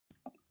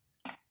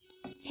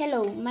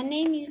Hello, my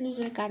name is Luz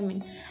del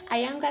Carmen. I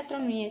am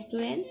gastronomy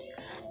student.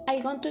 I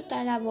want to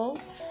talk about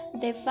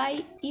the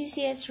 5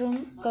 easiest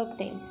room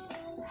cocktails.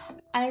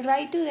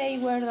 Alright, today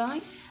we're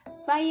doing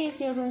 5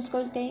 easy room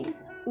cocktails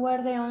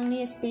where the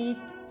only spirit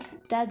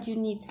that you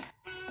need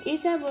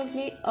is a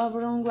bottle of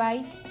rum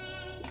white.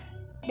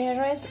 The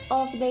rest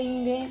of the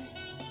ingredients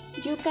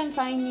you can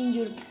find in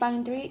your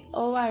pantry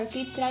or a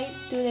kit trip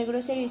to the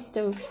grocery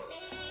store.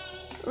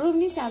 Rum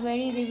is a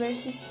very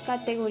diverse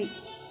category.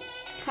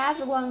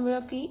 Have one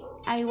blocky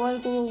I will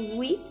go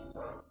with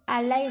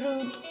a light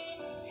root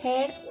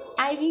hair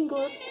I've been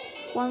good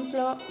one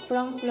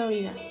from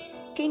Florida.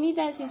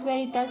 Canitas is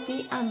very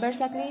tasty and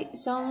versatile.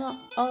 Some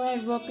other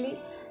broccoli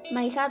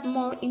might have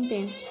more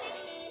intense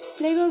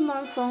flavor,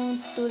 more fun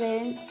to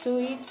the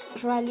sweets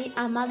really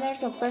a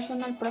matters of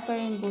personal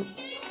preference,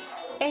 but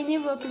any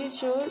broccoli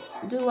sure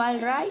do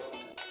alright.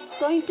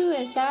 Going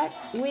to start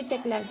with the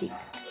classic.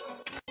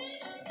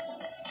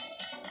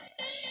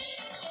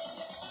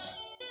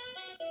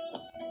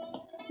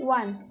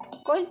 1.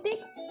 Coltex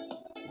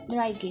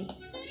Dry Key.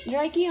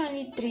 Dry key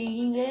only 3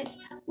 ingredients,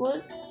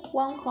 but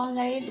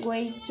 100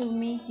 ways to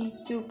mix it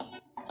too.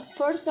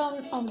 For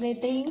some of the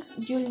drinks,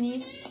 you'll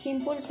need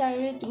simple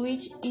syrup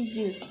which is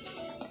used.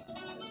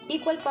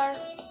 Equal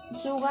parts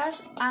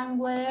sugars and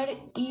whether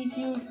is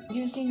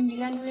using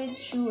granulated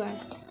sugar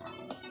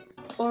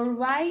or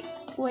by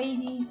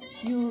weight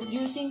you're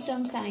using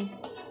sometime.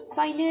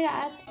 Finer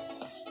add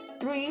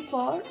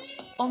 3-4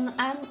 on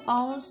an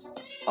ounce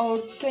or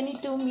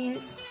 22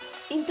 mils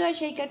into a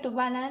shaker to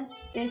balance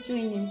the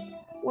sweetness.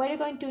 We're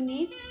going to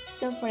need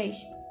some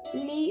fresh.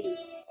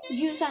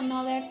 Use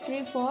another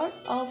 3-4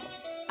 of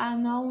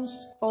an ounce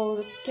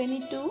or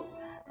 22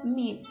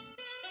 mils.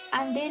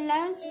 And then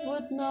last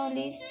but not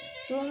least,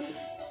 rum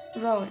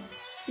roll.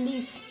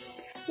 Please,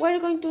 we're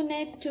going to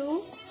need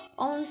 2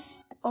 ounces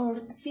or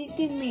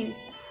 16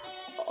 mils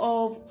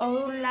of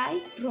our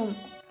light rum.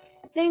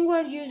 Then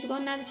we're just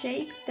gonna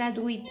shake that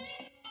with.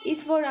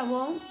 It's for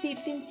about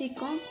 15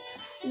 seconds.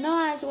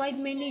 Not as white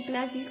many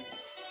classics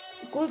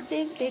could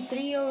tell the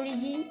true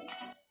origin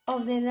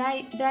of the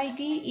dry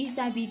key is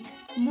a bit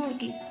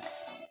murky.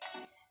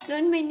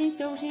 Don't many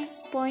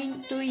sources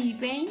point to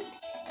invent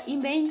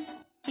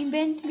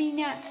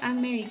in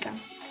America.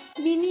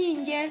 Many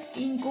injured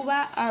in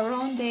Cuba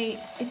around the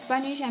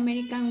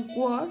Spanish-American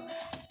War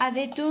at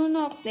the turn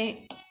of the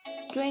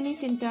 20th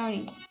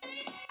century.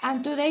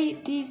 And today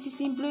this is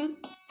simply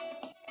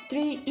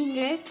 3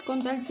 ingredients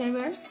contain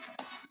servers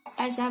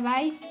as a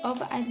bite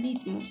of a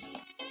litmus.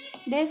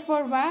 That's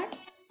for bar,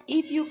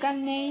 if you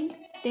can name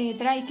the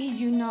dry key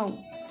you know.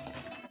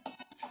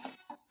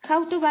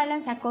 How to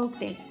balance a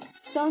cocktail.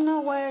 So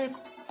now we're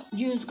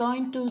just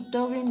going to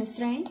double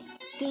strain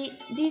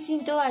this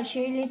into a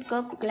shared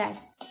cup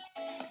glass.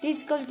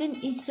 This cocktail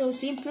is so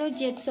simple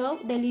yet so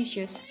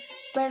delicious,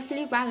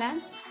 perfectly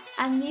balanced,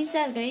 and needs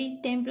a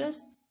great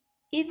temperature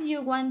if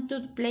you want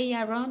to play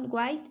around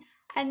with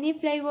a new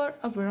flavor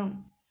of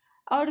rum.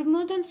 Or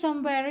muddle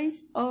some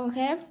berries or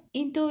herbs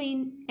into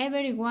it.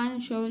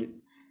 Everyone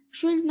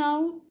should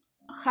know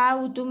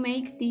how to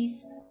make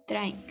this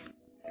drink.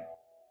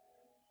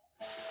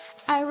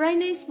 I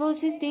really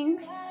suppose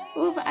things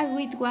with a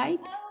with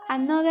white.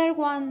 Another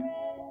one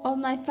of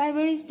my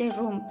favorites, the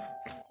rum.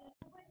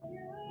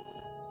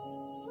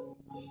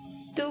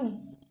 2.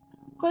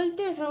 Call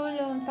the rule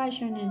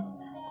old-fashioned.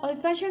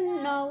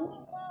 Old-fashioned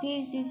now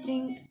this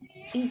drink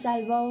is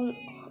about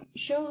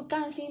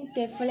showcasing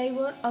the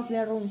flavor of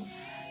the rum.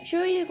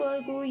 Sure it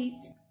will go with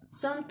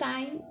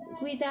sometime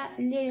with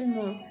a little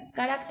more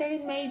character,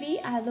 maybe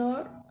a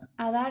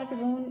dark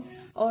rum,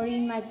 or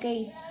in my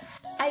case,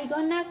 I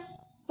gonna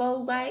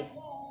go with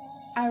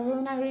a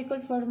rum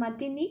agricole for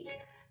martini.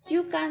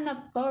 You can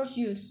of course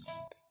use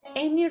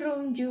any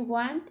rum you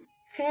want,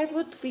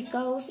 herbwood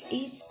because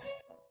it's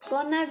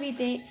gonna be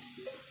the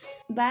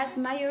vast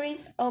majority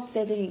of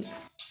the drink.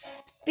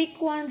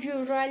 Pick one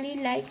you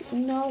really like.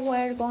 Now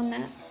we're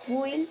gonna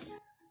boil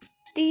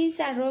this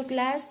a raw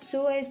glass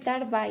so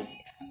start by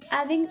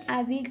adding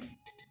a bit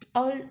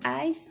all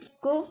ice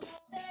cube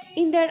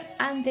in there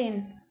and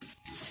then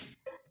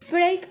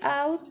break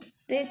out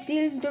the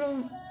steel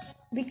drum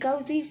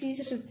because this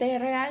is the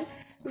real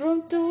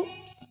rum 2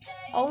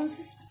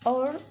 ounces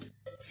or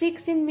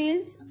 16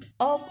 mils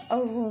of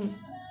our rum.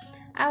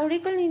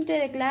 Auricle into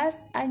the glass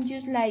and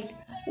just like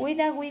with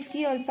a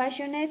whiskey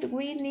old-fashioned,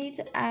 we need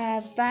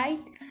a bite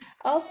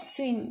of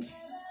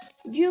sweetness.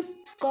 You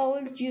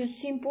could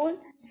use simple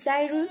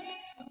syrup.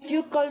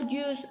 You could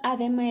use a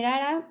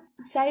demerara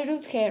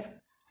syrup here.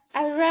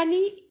 I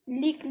really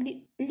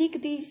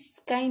like this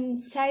kind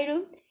of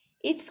syrup.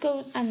 It's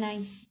good and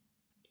nice.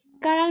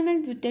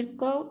 Caramel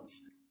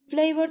buttercups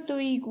flavor to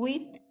eat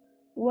with.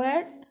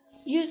 Where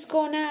you're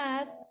gonna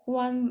add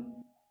 1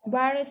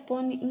 bar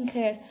spoon in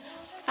here,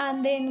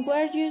 and then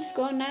we're just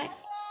gonna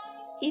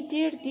eat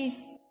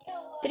this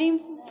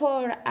drink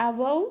for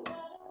about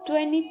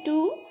 20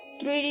 to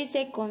 30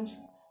 seconds.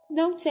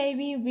 No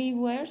saving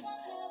viewers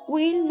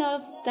will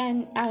not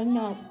than I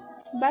know.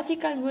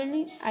 Basically,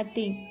 really a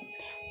thing.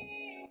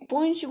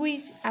 Punch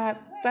with a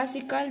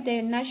bicycle,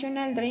 the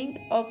national drink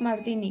of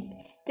Martinique.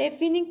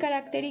 Defining the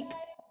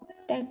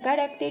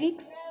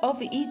characteristics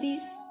of it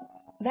is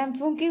that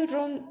funky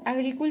rum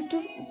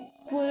agriculture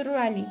food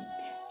rally.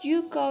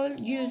 You could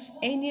use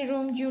any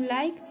rum you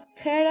like.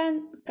 Here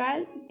and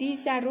call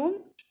this a rum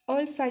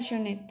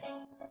old-fashioned.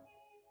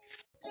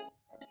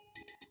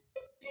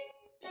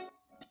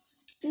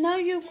 Now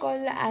you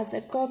could add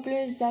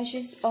copious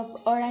dashes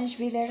of orange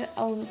bitter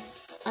on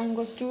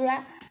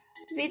Angostura.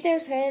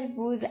 Bitters here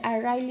would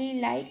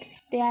really like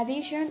the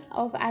addition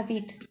of a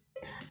bit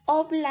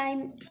of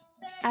lime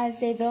as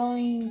the dough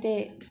in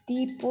the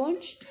tea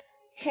punch.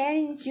 Here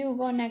is you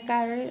gonna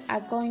carry a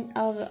coin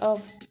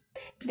of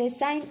the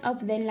sign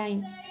of the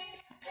line.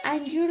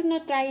 And you're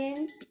not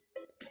trying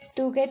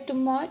to get too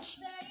much.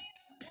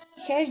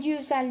 Here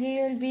use a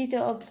little bit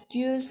of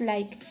juice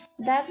like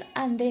that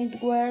and then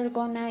we're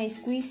gonna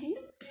squeeze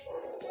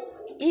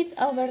it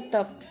over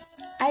top.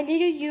 A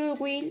little you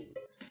will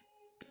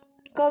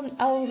come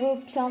out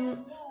rub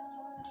some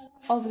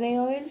of the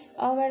oils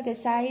over the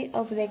side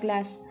of the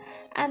glass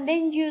and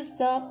then use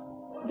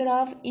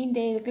drop in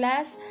the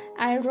glass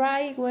and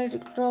right where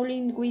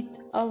rolling with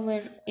over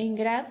and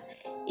grab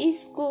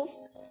is cool.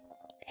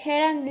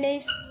 Here and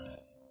let's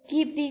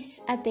give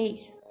this a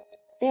taste.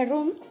 The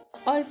rum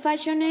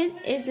old-fashioned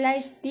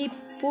sliced tea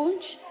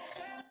punch.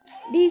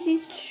 This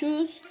is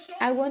juice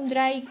I won't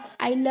dry.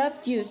 I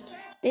love juice.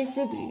 The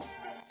subtle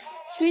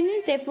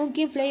sweetens the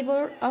funky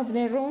flavor of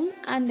the rum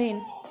and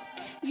then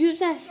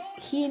use a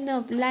hint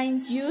of lime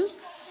juice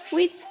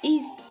which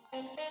is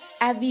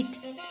a bit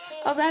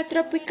of a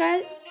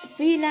tropical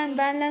feel and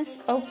balance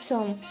of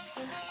some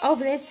of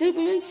the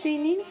subtle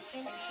sweetness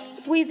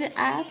with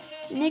a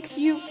next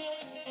you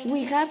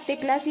we have the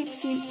classic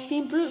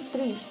simple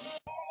drink.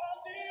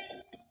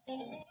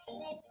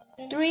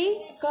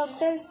 3.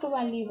 Cocktails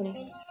Cuba Libre.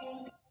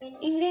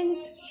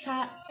 Ingredients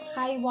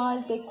highball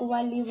the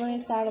Cuba Libre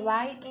start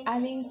by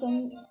adding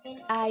some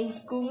ice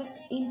cubes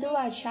into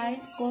a child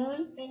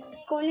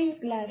cooling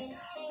glass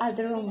at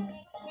room.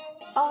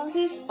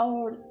 Ounces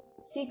or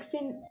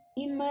 16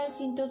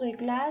 ml into the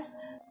glass.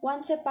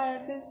 One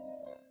separated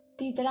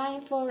the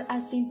drain for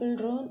a simple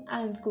run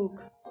and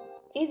cook.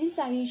 It is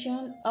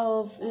addition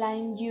of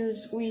lime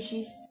juice which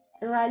is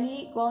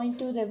really going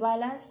to the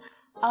balance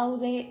out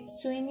the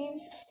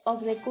sweetness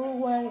of the cook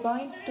we're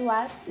going to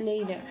add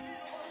later.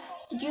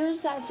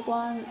 Use at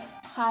 1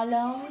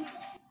 ounce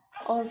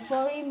or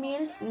 40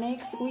 ml.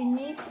 Next we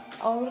need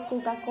our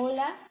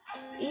Coca-Cola.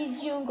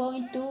 Is you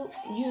going to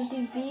use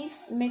this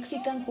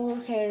Mexican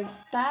pure hair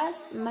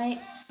taste made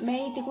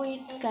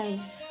with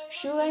cane,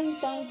 sugar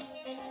instant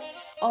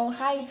or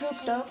high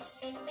fructose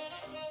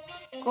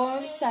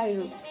corn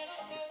syrup.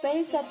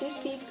 Very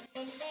scientific.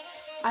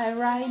 I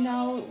right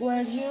now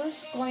we're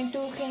just going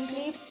to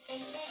gently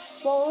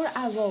pour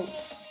about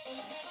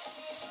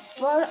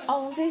 4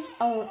 ounces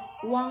or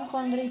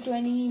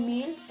 120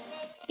 ml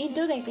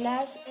into the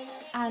glass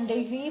and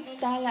give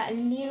that a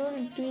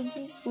little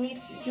twists with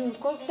your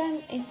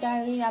cocktail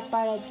starting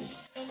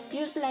apparatus.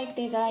 Just like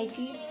the dry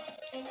key,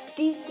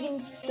 this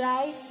drink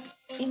traces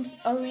its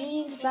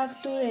origins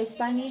back to the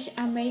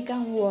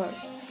Spanish-American War.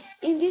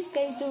 In this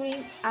case,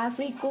 during a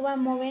free Cuba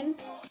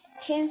movement,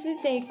 hence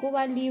the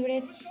Cuba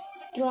Libre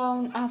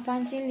thrown a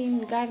fancy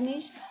lime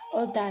garnish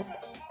of that.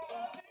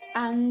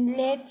 And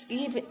let's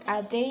give it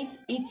a taste,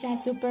 it's a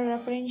super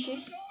refreshing.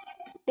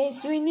 The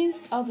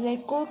sweetness of the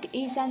cook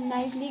is a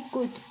nicely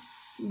cooked,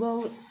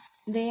 but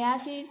the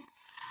acid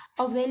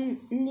of the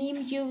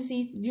lime juice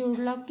you're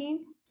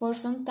looking for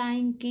some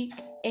time kick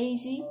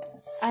easy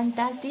and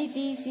tasty.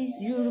 This is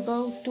your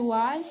go-to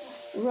all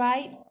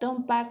right.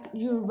 Don't pack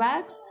your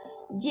bags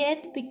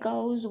yet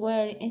because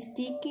we're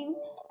sticking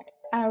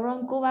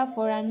around Cuba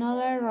for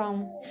another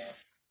round.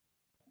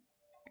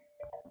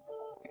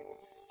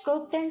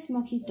 Cocktails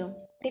Mojito.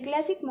 The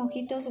classic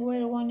mojitos were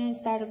gonna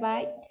start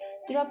by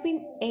dropping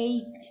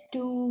 8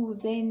 to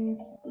 10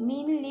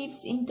 mint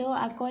leaves into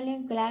a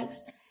cooling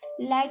glass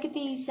like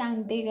this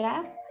and the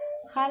grab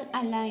half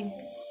a lime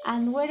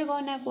and we're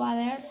gonna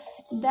water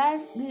that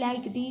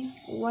like this.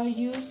 We're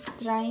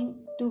just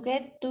trying to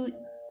get to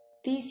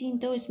this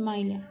into a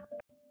smiler.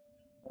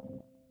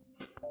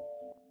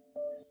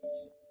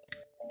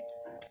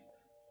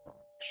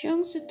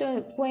 Chunks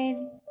to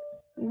when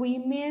we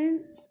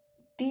melt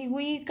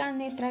we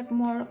can extract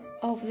more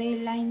of the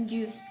lime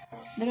juice.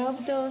 Drop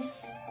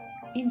those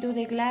into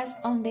the glass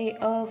on the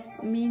of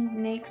mint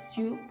next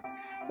you.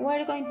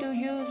 We're going to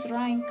use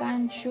rind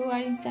canned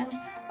sugar instead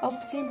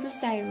of simple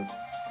syrup.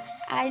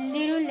 A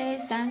little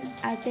less than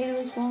a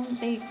tablespoon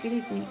the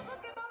greenness.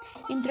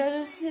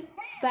 Introduced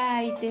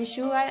by the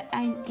sugar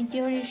and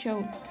interior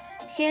show.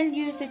 Help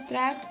you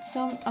extract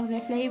some of the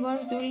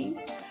flavors during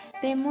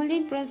the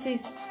mulling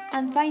process.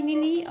 And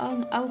finally,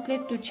 on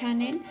outlet to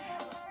channel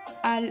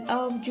all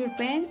of your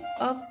pen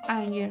of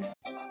anger.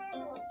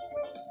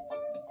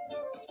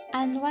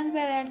 And one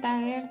better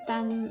dagger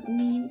than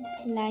mint,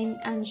 lime,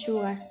 and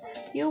sugar.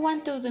 You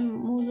want to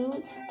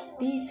modulate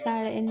these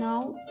are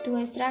enough to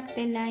extract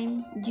the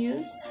lime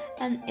juice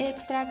and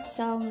extract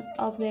some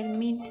of their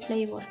mint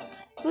flavor,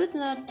 but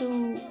not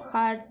too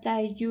hard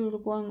that you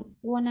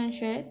won't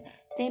share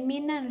the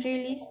mint and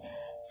release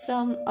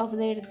some of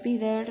their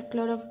bitter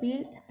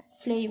chlorophyll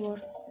flavor.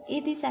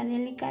 It is a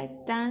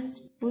delicate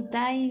dance, but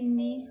that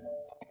is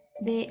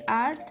the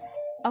art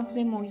of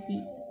the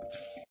monkey.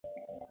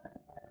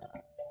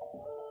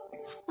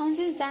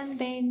 Once done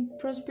being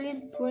possibly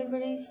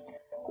pulverized,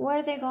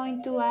 where they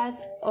going to add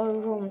or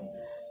rum.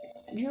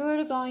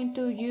 You're going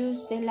to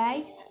use the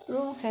light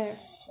rum here,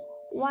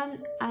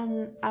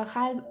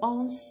 1.5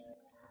 ounce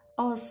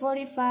or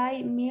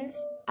 45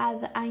 mils.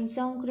 Add in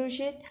some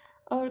crushed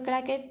or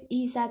cracked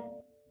is at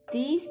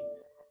this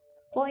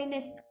point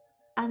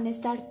and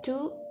start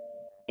to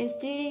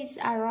stir it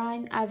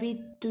around a bit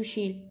to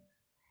chill.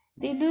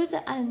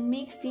 Dilute and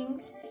mix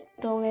things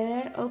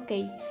together.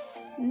 Okay,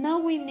 now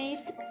we need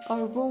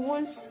our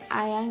bubbles.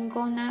 I am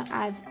gonna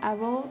add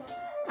about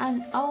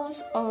an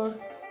ounce or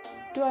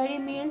 20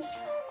 mils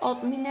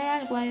of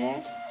mineral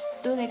water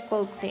to the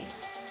cocktail.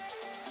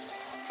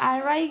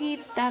 Alright,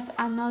 give that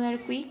another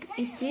quick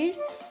stir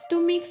to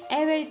mix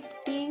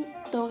everything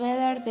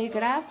together. Then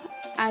grab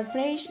a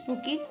fresh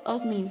bucket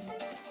of mint.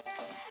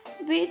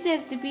 Beat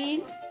the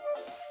bean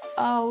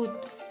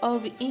out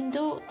of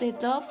into the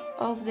top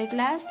of the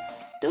glass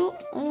to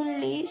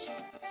unleash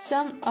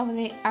some of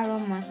the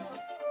aromas,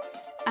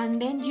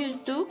 and then you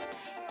took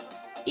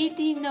it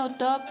in the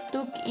top,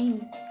 took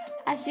in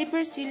a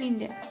zipper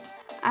cylinder,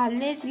 and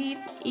let's give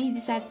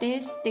it a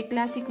taste. The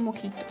classic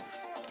mojito.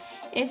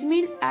 It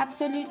smells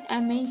absolutely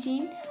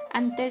amazing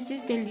and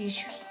tastes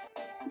delicious.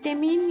 The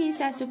mint is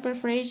a super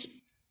fresh.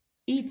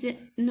 It's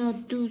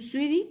not too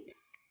sweet.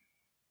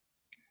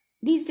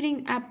 This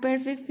drink a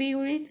perfect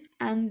favorite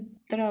and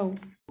draw.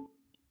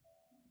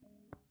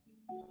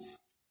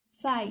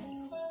 5.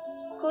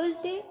 Cold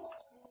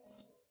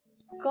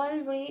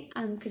cold brew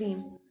and cream.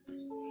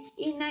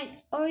 In an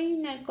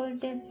original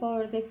cocktail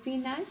for the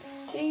final,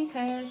 drink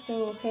here,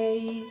 so here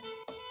is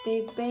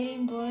the very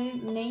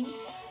important name,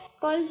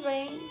 cold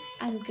brew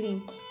and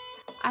cream.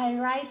 I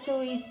write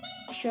so it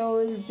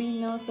should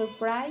be no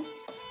surprise.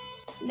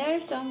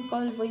 There's some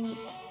cold brew.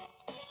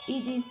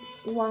 It is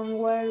one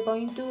we're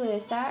going to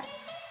start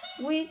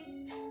with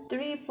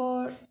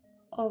 3/4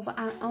 of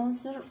an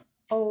ounce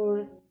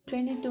or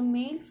 22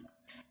 mils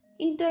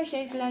into a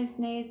shake glass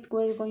net.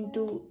 We're going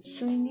to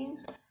sweeten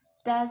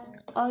that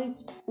oil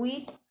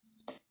with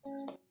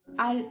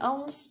an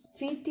ounce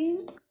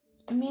 15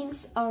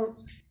 mils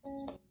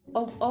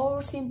of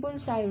our simple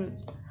syrup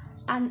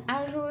and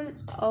a roll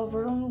of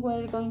rum.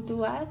 We're going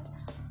to add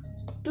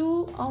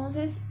 2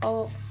 ounces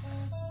of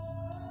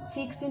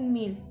 16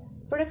 mil.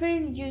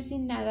 Preferring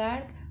using a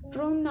dark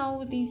rum.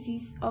 Now this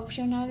is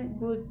optional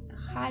but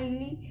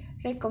highly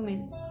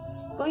recommended.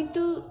 Going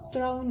to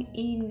throw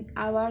in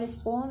a bar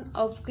spoon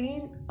of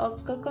cream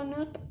of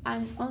coconut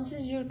and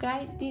ounces you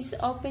try this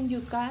open.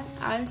 You can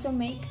also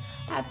make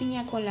a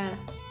piña colada.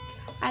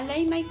 I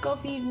like my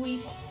coffee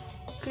with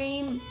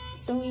cream,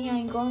 so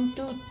I'm going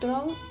to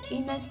throw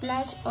in a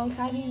splash of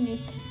heavy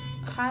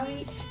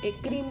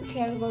cream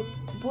here,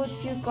 but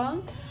you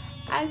can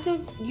also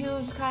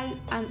use half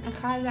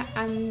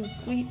and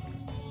we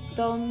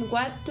don't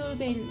want to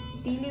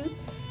dilute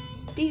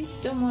this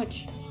too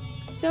much.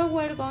 So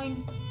we're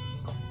going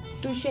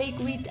to shake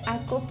with a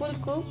couple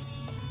cups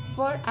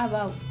for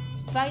about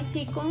 5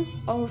 seconds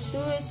or so.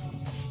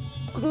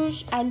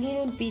 Crush a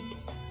little bit.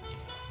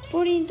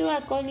 Pour into a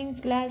cooling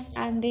glass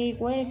and then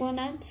we're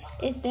gonna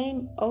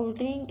strain our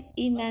drink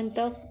in and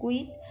top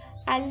with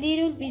a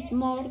little bit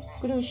more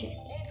crushed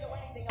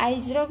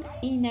ice drop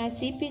in a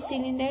sippy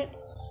cylinder.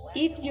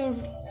 If you're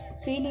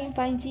feeling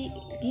fancy,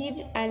 give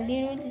a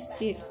little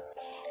stir.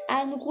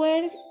 And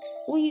where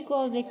we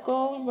go, the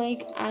cold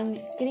break and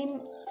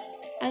cream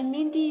and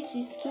mint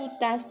is too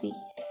tasty.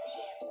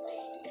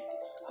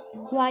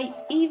 Why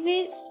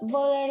even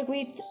bother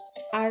with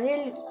a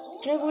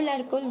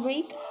regular cold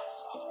break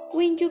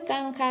when you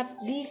can have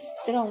this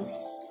thrown?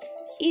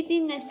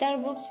 Eating a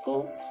Starbucks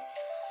cup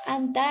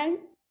and that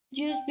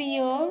just be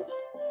your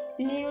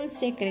little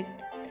secret.